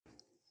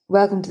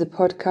Welcome to the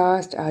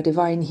podcast, Our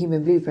Divine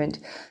Human Blueprint.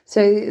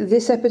 So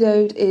this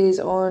episode is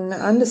on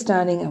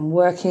understanding and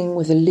working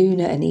with the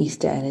lunar and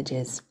Easter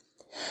energies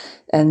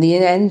and the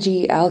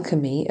energy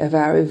alchemy of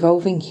our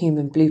evolving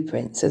human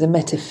blueprint. So the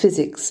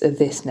metaphysics of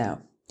this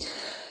now.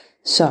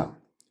 So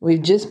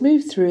we've just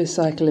moved through a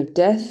cycle of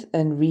death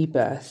and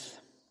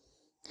rebirth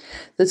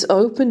that's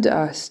opened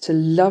us to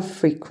love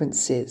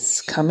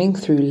frequencies coming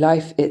through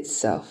life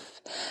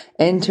itself,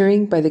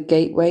 entering by the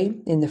gateway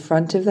in the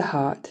front of the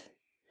heart.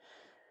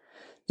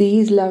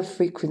 These love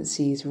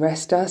frequencies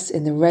rest us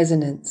in the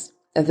resonance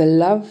of the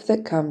love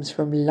that comes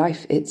from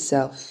life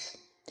itself.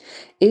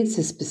 It's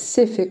a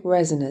specific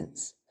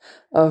resonance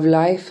of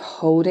life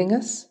holding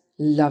us,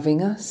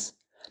 loving us,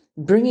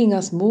 bringing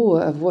us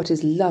more of what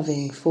is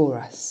loving for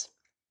us.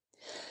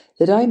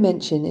 The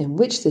dimension in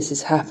which this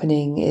is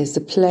happening is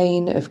the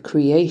plane of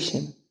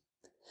creation,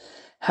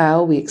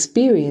 how we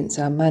experience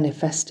our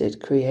manifested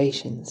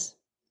creations.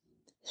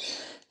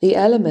 The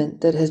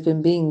element that has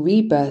been being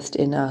rebirthed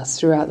in us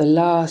throughout the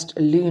last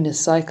lunar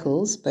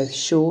cycles, both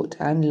short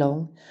and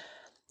long,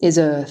 is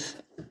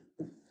Earth.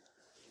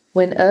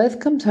 When Earth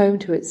comes home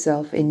to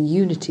itself in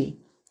unity,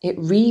 it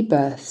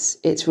rebirths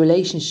its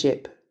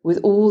relationship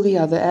with all the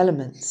other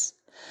elements,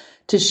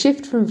 to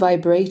shift from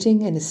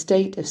vibrating in a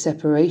state of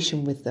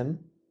separation with them,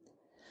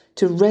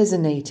 to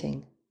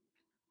resonating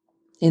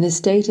in a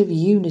state of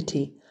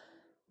unity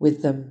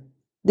with them.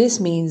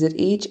 This means that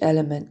each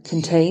element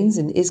contains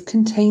and is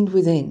contained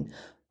within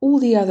all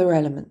the other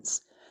elements,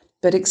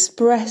 but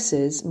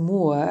expresses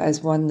more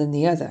as one than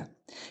the other.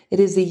 It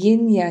is the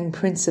yin-yang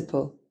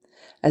principle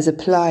as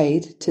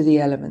applied to the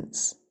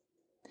elements.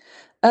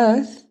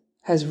 Earth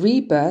has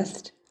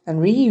rebirthed and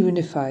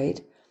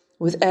reunified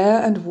with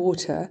air and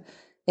water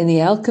in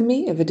the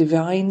alchemy of a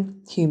divine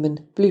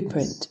human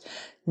blueprint.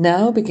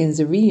 Now begins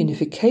the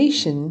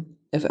reunification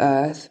of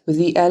Earth with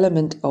the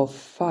element of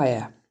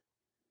fire.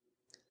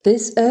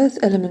 This earth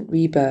element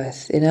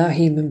rebirth in our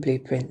human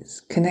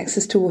blueprints connects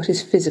us to what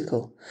is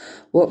physical,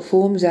 what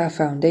forms our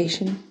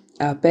foundation,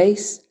 our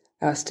base,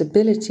 our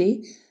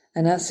stability,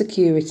 and our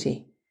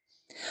security.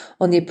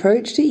 On the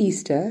approach to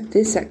Easter,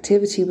 this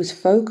activity was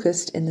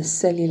focused in the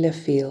cellular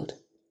field.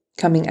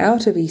 Coming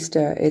out of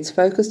Easter, it's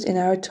focused in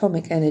our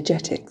atomic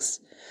energetics,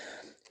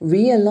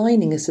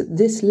 realigning us at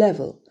this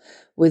level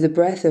with the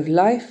breath of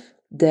life,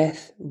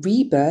 death,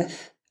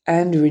 rebirth,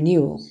 and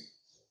renewal.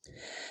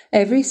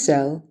 Every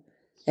cell,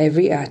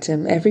 every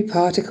atom, every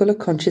particle of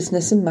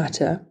consciousness and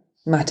matter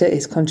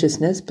is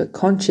consciousness, but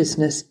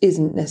consciousness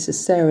isn't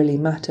necessarily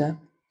matter,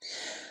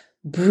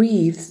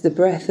 breathes the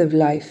breath of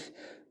life,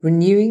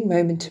 renewing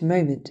moment to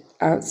moment,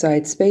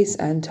 outside space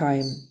and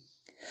time.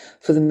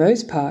 For the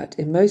most part,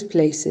 in most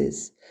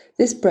places,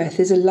 this breath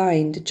is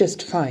aligned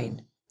just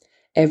fine.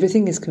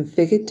 Everything is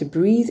configured to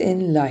breathe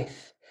in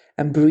life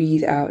and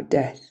breathe out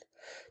death,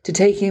 to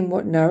take in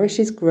what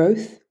nourishes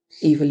growth,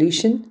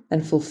 evolution,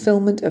 and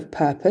fulfillment of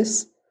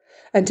purpose,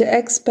 and to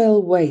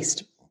expel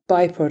waste,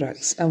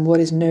 byproducts, and what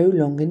is no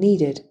longer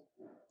needed.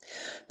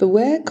 But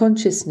where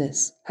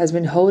consciousness has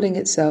been holding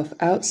itself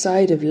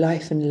outside of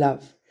life and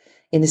love,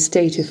 in a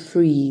state of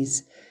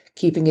freeze,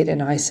 keeping it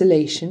in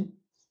isolation,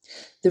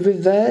 the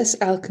reverse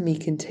alchemy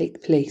can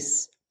take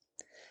place.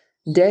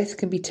 Death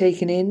can be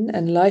taken in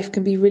and life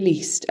can be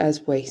released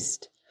as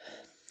waste.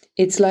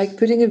 It's like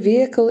putting a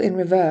vehicle in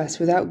reverse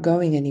without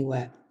going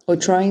anywhere, or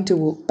trying to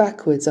walk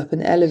backwards up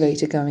an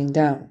elevator going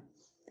down.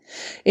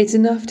 It's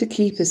enough to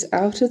keep us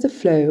out of the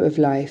flow of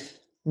life,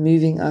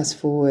 moving us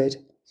forward.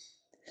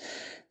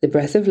 The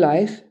breath of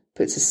life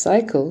puts a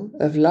cycle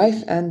of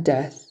life and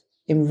death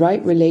in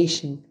right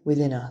relation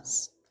within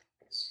us.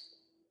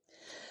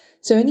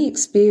 So any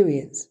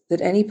experience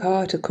that any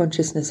part of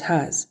consciousness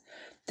has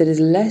that is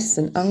less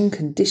than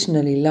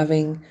unconditionally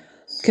loving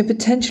can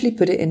potentially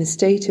put it in a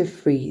state of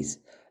freeze,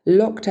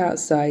 locked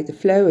outside the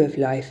flow of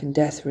life and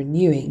death,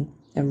 renewing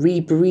and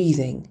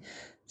rebreathing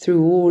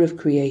through all of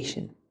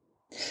creation.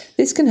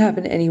 This can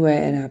happen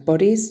anywhere in our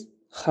bodies,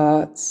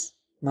 hearts,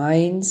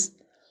 minds,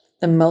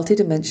 and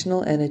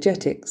multidimensional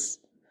energetics.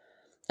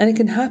 And it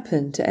can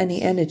happen to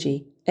any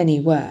energy,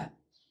 anywhere.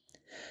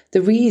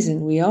 The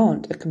reason we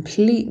aren't a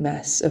complete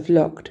mess of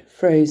locked,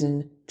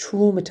 frozen,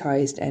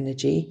 traumatized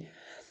energy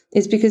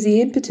is because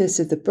the impetus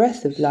of the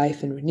breath of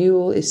life and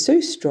renewal is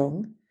so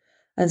strong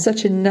and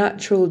such a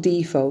natural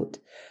default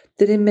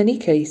that in many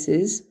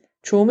cases,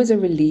 traumas are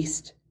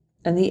released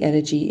and the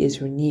energy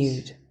is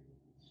renewed.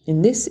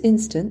 In this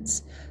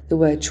instance, the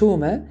word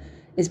trauma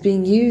is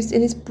being used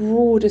in its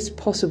broadest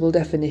possible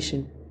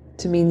definition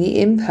to mean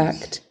the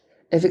impact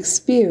of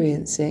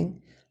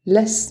experiencing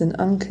less than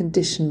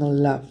unconditional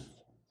love.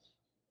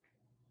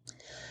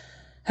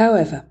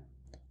 However,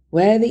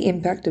 where the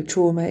impact of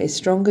trauma is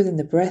stronger than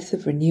the breath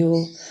of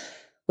renewal,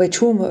 where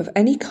trauma of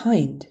any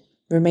kind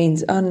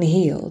remains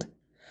unhealed,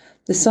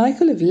 the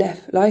cycle of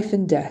life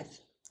and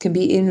death can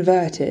be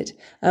inverted,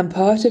 and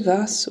part of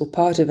us or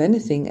part of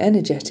anything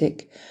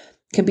energetic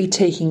can be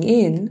taking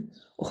in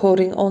or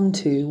holding on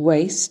to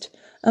waste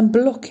and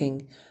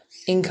blocking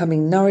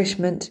incoming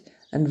nourishment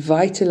and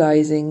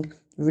vitalizing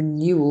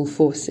renewal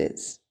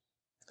forces.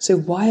 So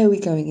why are we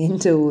going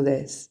into all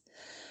this?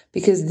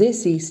 Because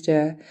this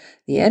Easter,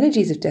 the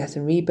energies of death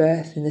and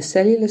rebirth in the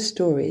cellular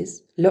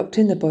stories locked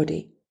in the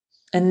body,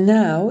 and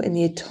now in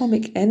the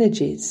atomic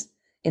energies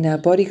in our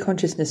body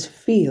consciousness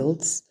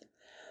fields,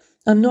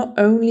 are not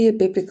only a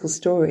biblical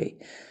story,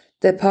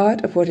 they're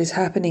part of what is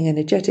happening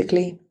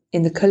energetically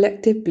in the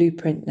collective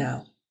blueprint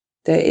now.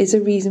 There is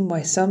a reason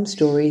why some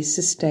stories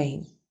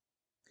sustain.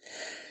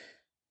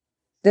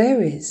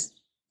 There is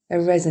a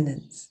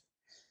resonance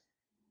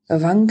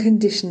of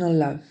unconditional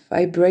love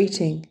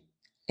vibrating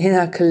in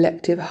our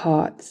collective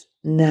hearts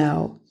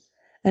now,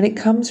 and it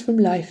comes from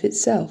life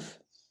itself,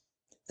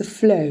 the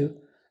flow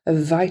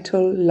of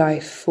vital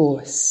life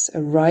force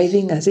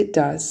arriving as it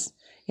does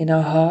in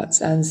our hearts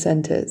and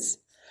centers,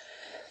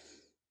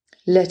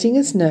 letting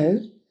us know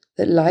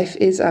that life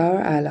is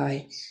our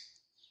ally,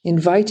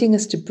 inviting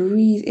us to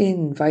breathe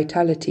in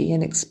vitality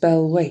and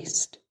expel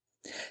waste,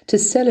 to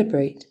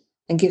celebrate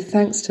and give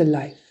thanks to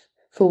life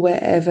for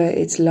wherever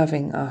it's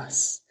loving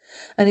us,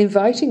 and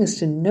inviting us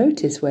to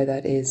notice where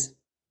that is,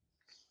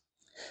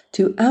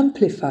 to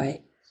amplify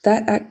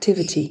that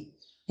activity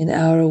in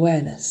our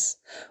awareness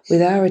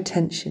with our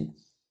attention,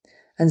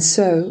 and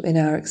so in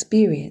our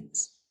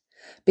experience,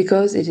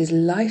 because it is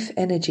life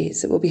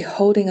energies that will be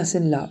holding us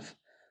in love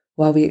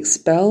while we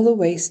expel the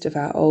waste of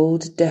our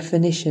old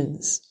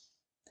definitions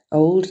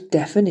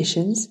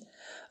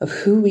of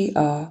who we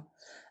are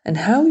and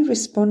how we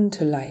respond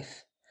to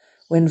life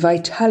when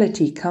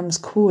vitality comes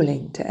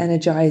calling to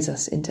energize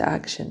us into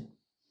action.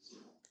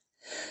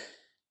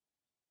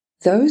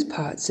 Those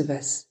parts of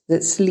us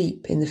that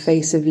sleep in the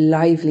face of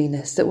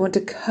liveliness, that want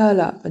to curl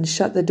up and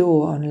shut the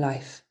door on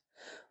life,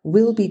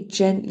 will be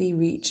gently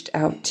reached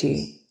out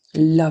to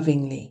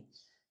lovingly,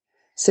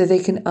 so they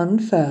can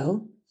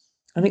unfurl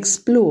and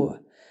explore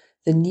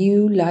the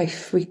new life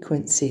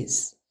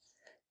frequencies,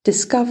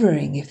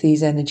 discovering if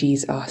these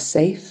energies are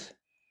safe,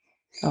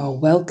 are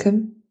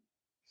welcome,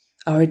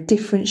 are a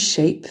different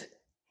shape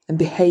and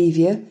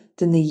behavior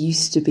than they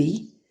used to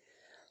be,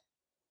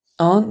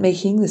 aren't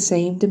making the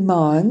same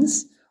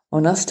demands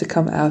on us to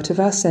come out of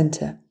our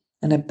center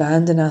and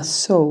abandon our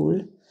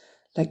soul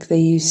like they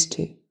used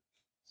to.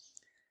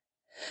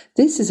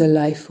 This is a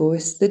life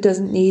force that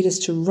doesn't need us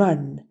to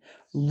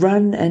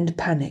run and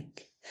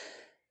panic.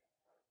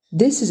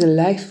 This is a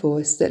life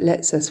force that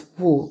lets us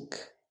walk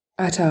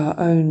at our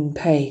own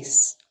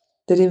pace,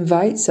 that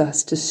invites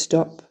us to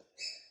stop,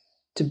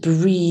 to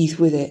breathe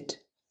with it,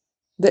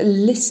 that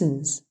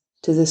listens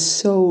to the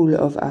soul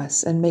of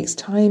us and makes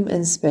time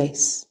and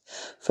space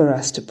for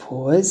us to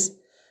pause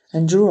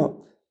and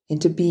drop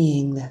into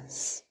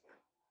beingness.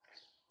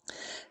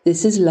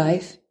 This is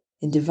life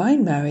in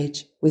divine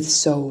marriage with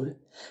soul,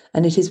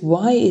 and it is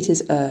why it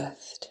is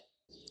earthed.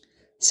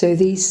 So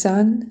these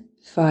sun,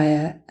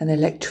 fire, and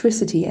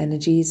electricity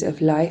energies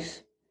of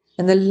life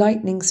and the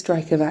lightning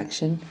strike of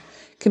action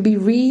can be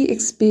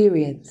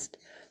re-experienced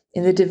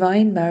in the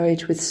divine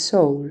marriage with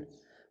soul,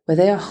 where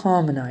they are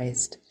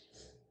harmonized.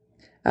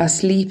 Our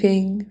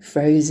sleeping,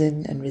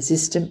 frozen, and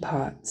resistant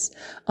parts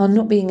are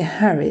not being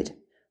harried,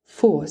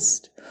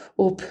 forced,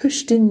 or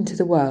pushed into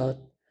the world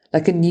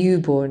like a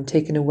newborn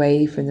taken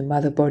away from the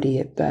mother body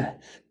at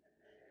birth.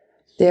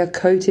 They are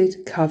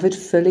coated, covered,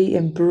 fully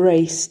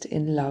embraced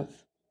in love,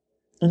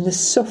 and the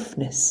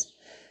softness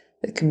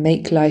that can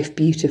make life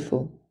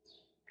beautiful.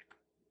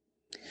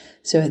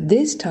 So at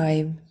this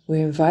time,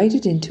 we're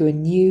invited into a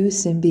new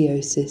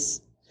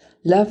symbiosis,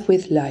 love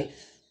with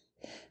life,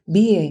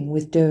 being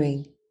with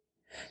doing,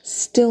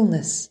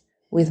 stillness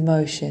with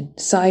motion,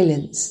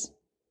 silence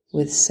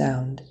with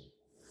sound.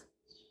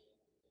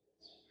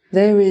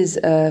 There is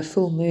a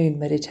full moon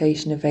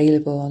meditation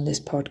available on this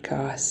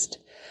podcast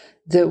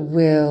that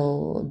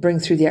will bring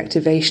through the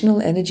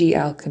activational energy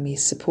alchemy,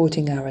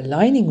 supporting our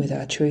aligning with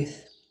our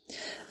truth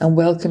and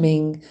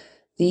welcoming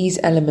these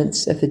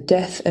elements of the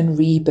death and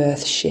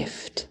rebirth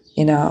shift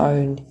in our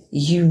own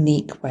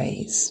unique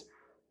ways.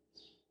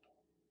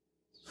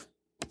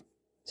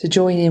 So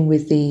join in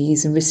with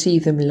these and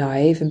receive them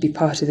live and be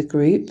part of the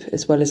group,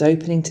 as well as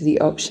opening to the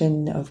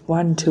option of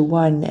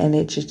one-to-one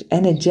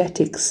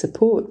energetic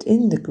support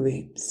in the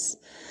groups.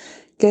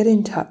 Get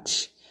in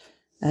touch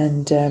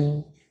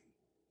and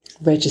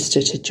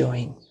register to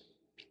join.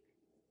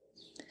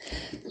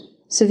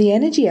 So the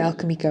energy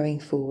alchemy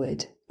going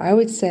forward, I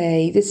would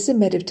say this is a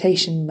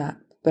meditation map,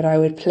 but I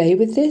would play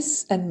with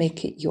this and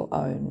make it your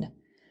own.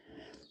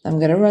 I'm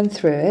going to run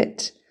through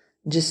it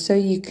just so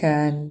you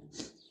can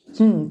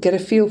get a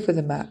feel for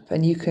the map,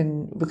 and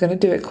we're going to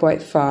do it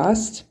quite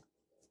fast,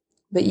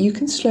 but you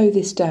can slow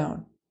this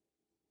down.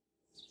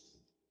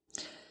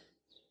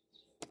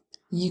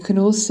 You can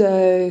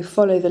also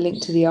follow the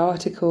link to the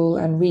article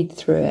and read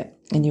through it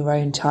in your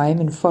own time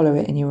and follow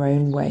it in your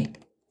own way.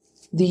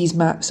 These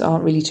maps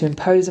aren't really to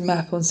impose a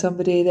map on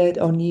somebody,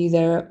 on you.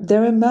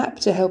 They're a map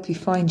to help you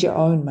find your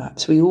own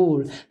maps. We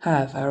all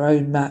have our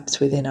own maps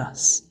within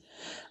us.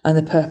 And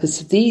the purpose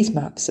of these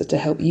maps are to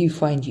help you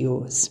find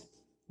yours.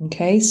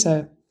 Okay,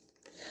 so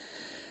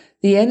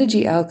the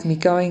energy alchemy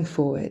going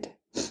forward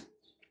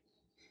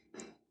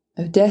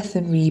of death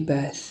and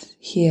rebirth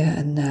here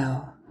and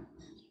now.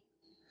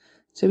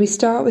 So we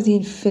start with the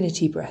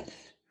infinity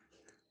breath.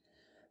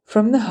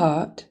 From the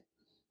heart,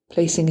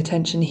 placing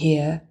attention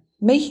here,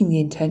 making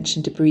the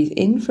intention to breathe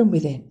in from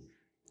within,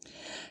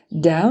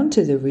 down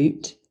to the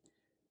root,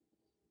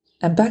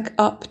 and back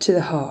up to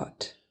the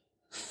heart,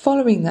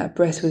 following that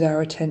breath with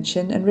our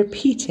attention and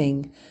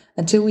repeating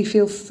until we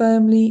feel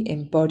firmly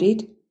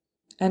embodied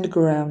and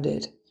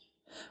grounded,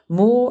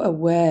 more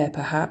aware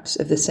perhaps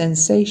of the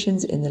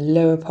sensations in the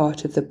lower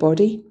part of the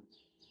body,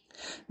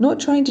 not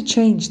trying to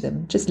change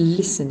them, just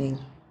listening.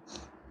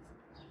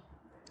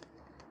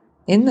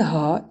 In the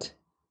heart,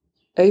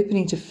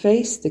 opening to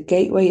face the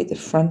gateway at the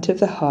front of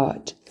the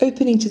heart,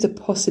 opening to the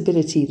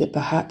possibility that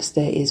perhaps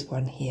there is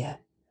one here.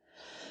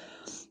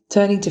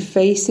 Turning to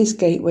face this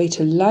gateway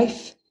to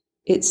life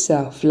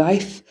itself,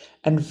 life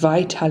and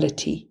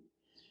vitality,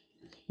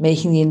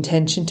 making the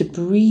intention to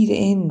breathe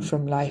in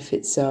from life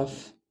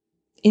itself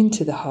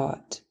into the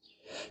heart,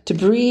 to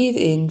breathe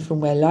in from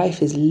where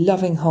life is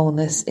loving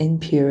wholeness in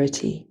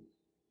purity.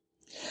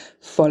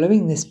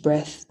 Following this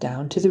breath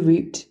down to the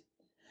root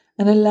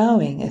and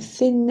allowing a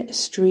thin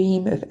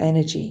stream of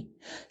energy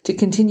to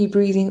continue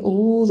breathing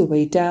all the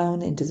way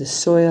down into the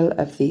soil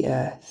of the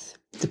earth,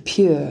 the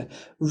pure,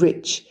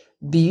 rich,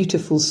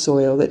 beautiful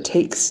soil that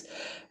takes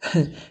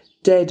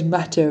dead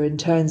matter and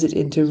turns it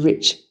into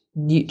rich,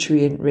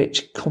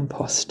 nutrient-rich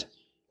compost,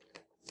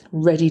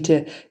 ready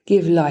to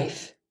give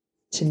life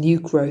to new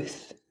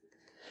growth.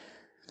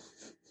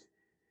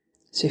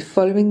 So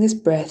following this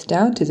breath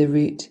down to the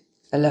root,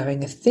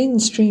 allowing a thin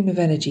stream of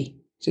energy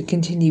to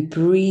continue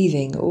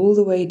breathing all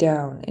the way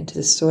down into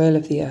the soil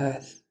of the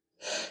earth,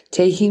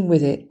 taking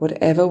with it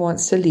whatever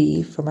wants to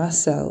leave from our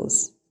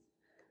cells.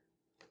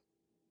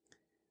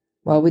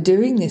 While we're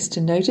doing this,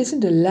 to notice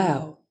and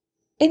allow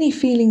any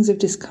feelings of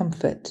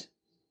discomfort,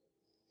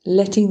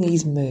 letting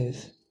these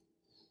move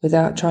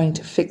without trying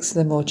to fix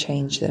them or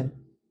change them,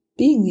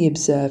 being the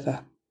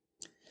observer,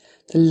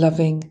 the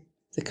loving,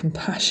 the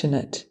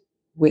compassionate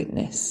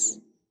witness,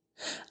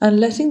 and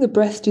letting the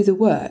breath do the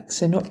work,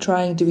 so not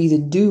trying to be the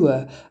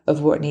doer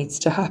of what needs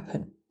to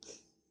happen.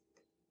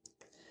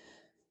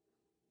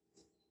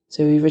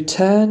 So we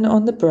return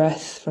on the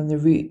breath from the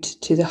root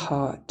to the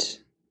heart.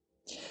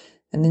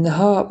 And in the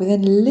heart, we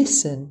then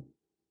listen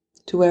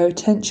to where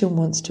attention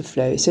wants to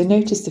flow. So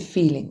notice the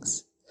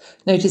feelings.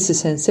 Notice the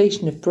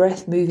sensation of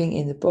breath moving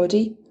in the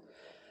body.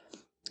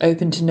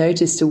 Open to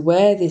notice to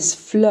where this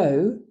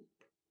flow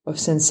of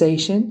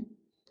sensation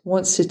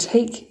wants to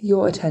take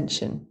your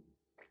attention.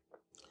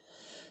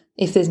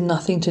 If there's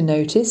nothing to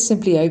notice,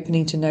 simply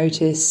opening to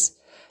notice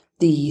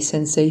the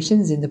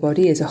sensations in the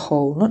body as a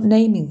whole, not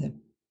naming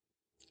them,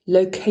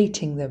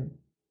 locating them,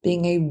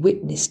 being a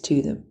witness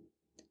to them.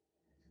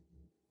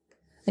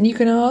 And you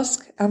can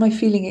ask, am I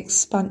feeling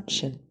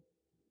expansion?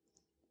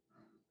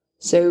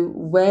 So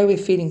where we're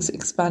feeling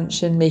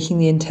expansion, making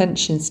the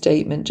intention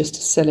statement just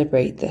to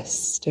celebrate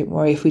this. Don't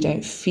worry if we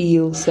don't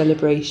feel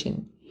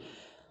celebration.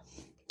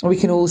 We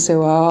can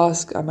also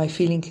ask, am I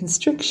feeling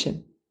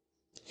constriction?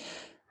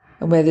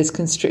 And where there's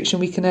constriction,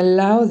 we can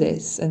allow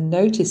this and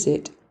notice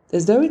it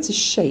as though it's a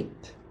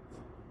shape.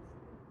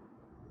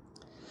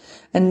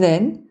 And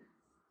then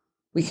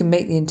we can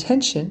make the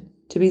intention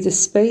to be the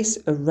space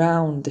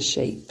around the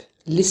shape,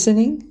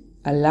 listening,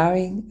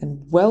 allowing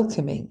and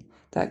welcoming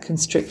that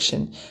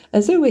constriction,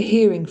 as though we're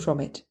hearing from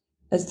it,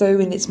 as though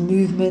in its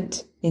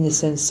movement, in the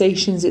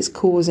sensations it's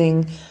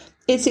causing,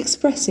 it's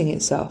expressing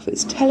itself,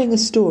 it's telling a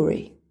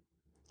story.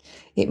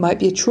 It might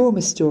be a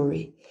trauma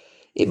story,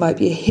 it might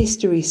be a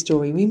history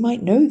story, we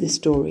might know the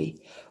story,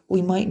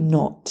 we might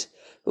not,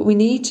 but we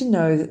need to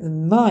know that the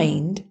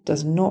mind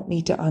does not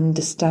need to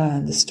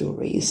understand the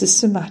story. This is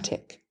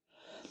somatic.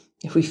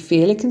 If we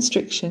feel a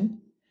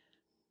constriction,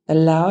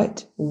 allow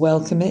it,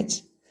 welcome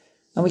it,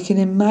 and we can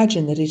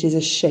imagine that it is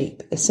a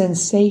shape, a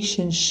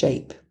sensation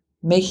shape,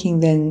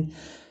 making then,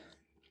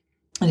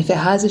 and if it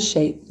has a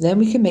shape, then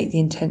we can make the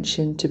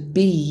intention to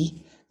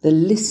be the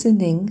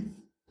listening,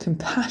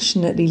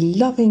 compassionately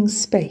loving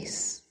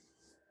space,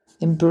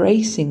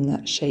 embracing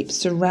that shape,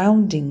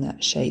 surrounding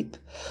that shape,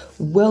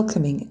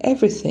 welcoming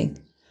everything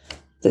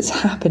that's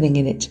happening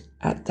in it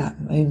at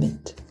that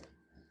moment.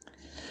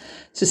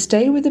 So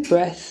stay with the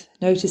breath,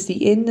 notice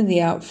the in and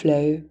the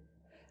outflow,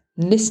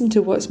 and listen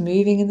to what's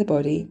moving in the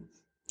body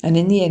and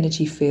in the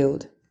energy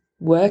field,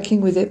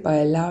 working with it by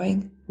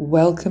allowing,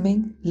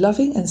 welcoming,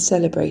 loving and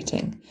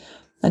celebrating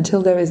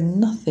until there is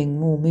nothing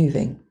more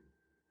moving.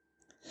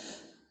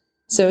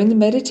 So in the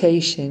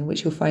meditation,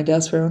 which you'll find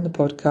elsewhere on the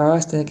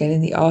podcast and again in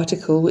the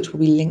article, which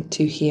will be linked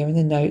to here in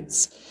the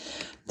notes,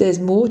 there's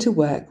more to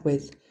work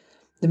with.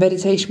 The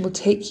meditation will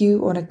take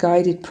you on a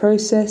guided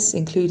process,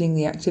 including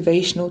the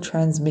activational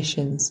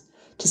transmissions,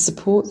 to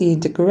support the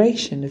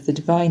integration of the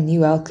divine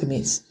new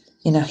alchemies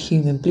in our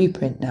human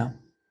blueprint now.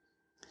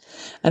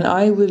 And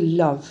I would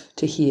love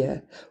to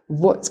hear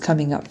what's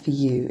coming up for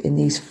you in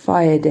these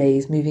fire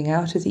days moving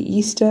out of the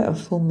Easter and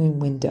full moon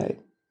window.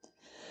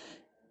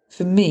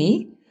 For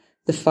me,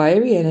 the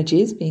fiery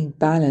energies being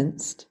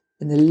balanced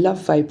and the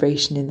love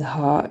vibration in the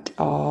heart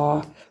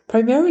are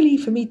primarily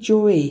for me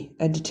joy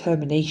and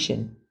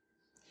determination.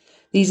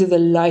 These are the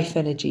life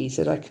energies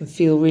that I can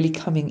feel really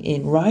coming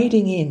in,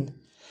 riding in,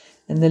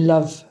 and the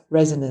love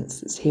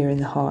resonance that's here in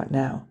the heart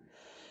now.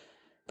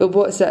 But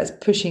what's that's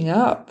pushing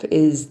up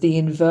is the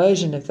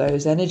inversion of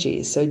those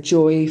energies. So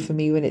joy for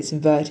me when it's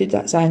inverted,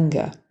 that's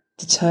anger.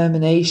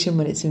 Determination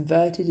when it's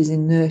inverted is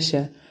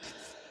inertia.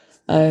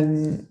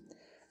 And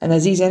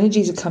as these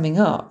energies are coming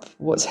up,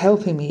 what's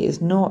helping me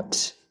is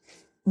not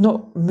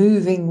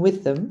moving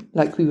with them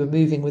like we were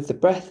moving with the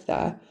breath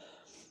there,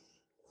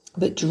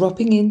 but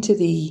dropping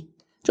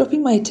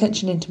my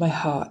attention into my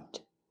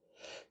heart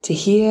to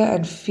hear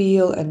and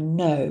feel and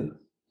know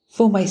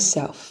for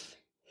myself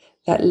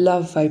that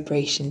love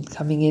vibration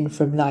coming in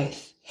from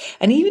life.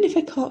 And even if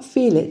I can't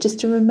feel it, just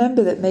to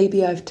remember that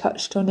maybe I've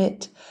touched on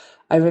it.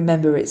 I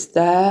remember it's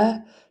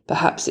there.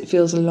 Perhaps it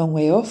feels a long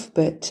way off,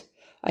 but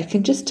I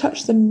can just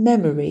touch the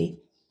memory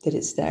that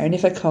it's there. And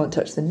if I can't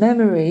touch the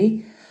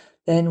memory,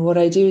 then what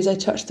I do is I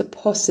touch the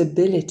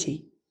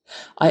possibility.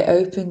 I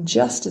open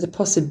just to the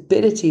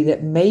possibility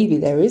that maybe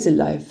there is a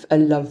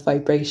love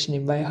vibration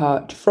in my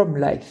heart from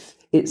life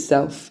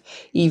itself,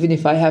 even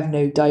if I have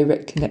no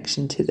direct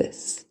connection to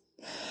this.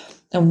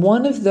 And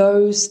one of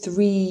those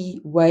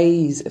 3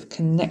 ways of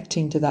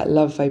connecting to that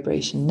love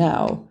vibration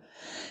now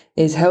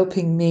is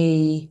helping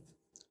me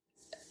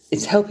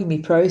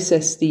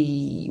process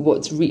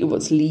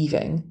what's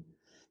leaving,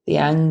 the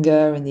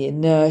anger and the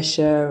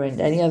inertia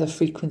and any other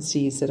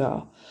frequencies that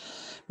are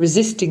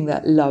resisting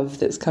that love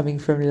that's coming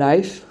from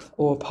life,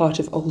 or part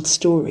of old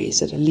stories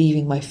that are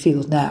leaving my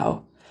field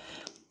now.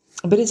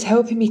 But it's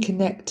helping me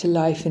connect to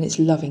life in its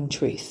loving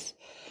truth.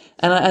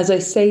 And as I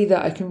say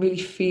that, I can really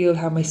feel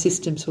how my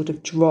system sort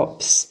of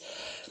drops.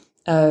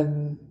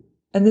 And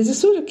there's a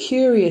sort of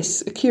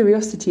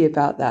curiosity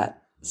about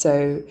that.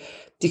 So,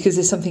 because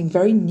there's something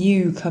very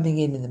new coming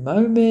in the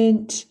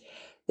moment.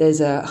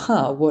 There's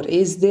what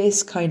is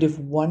this kind of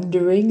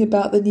wondering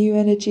about the new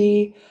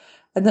energy?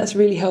 And that's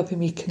really helping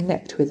me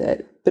connect with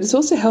it. But it's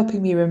also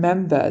helping me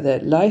remember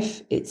that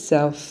life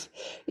itself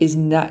is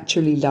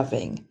naturally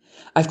loving.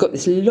 I've got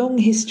this long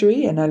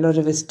history, and a lot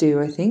of us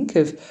do, I think,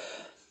 of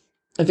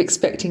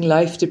expecting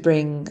life to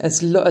bring,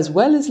 as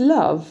well as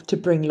love, to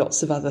bring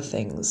lots of other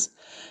things.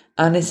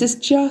 And this is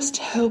just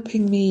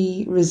helping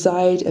me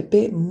reside a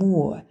bit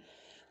more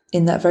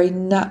in that very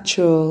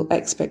natural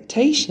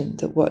expectation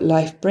that what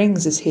life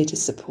brings is here to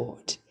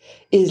support,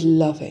 is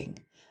loving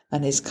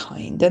and is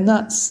kind. And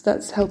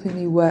that's helping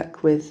me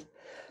work with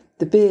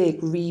the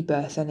big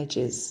rebirth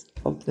energies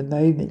of the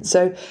moment.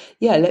 So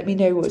yeah, let me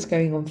know what's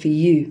going on for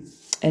you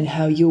and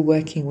how you're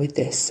working with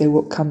this. So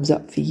what comes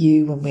up for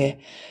you when we're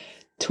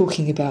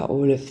talking about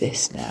all of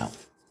this now.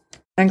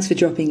 Thanks for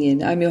dropping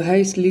in. I'm your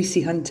host,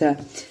 Lucy Hunter.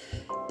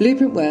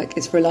 Blueprint work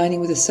is for aligning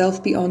with the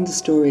self beyond the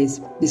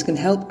stories. This can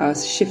help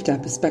us shift our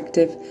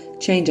perspective,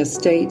 change our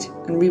state,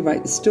 and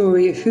rewrite the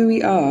story of who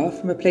we are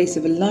from a place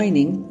of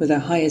aligning with our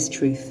highest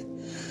truth.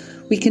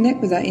 We connect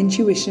with our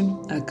intuition,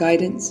 our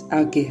guidance,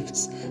 our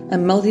gifts,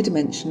 and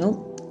multidimensional,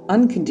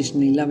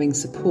 unconditionally loving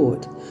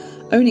support,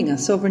 owning our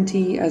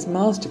sovereignty as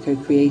master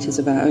co-creators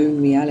of our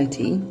own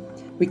reality,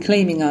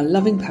 reclaiming our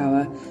loving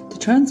power to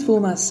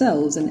transform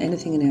ourselves and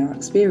anything in our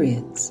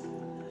experience.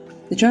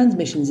 The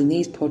transmissions in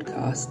these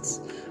podcasts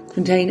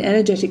contain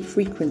energetic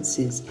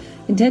frequencies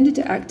intended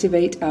to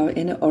activate our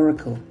inner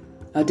oracle,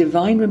 our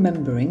divine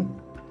remembering,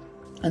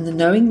 and the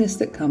knowingness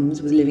that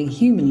comes with living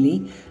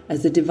humanly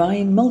as the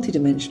divine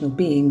multidimensional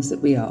beings that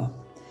we are.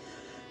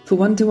 For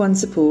one-to-one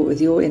support with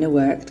your inner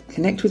work,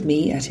 connect with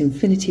me at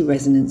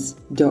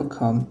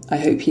infinityresonance.com. I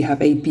hope you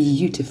have a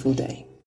beautiful day.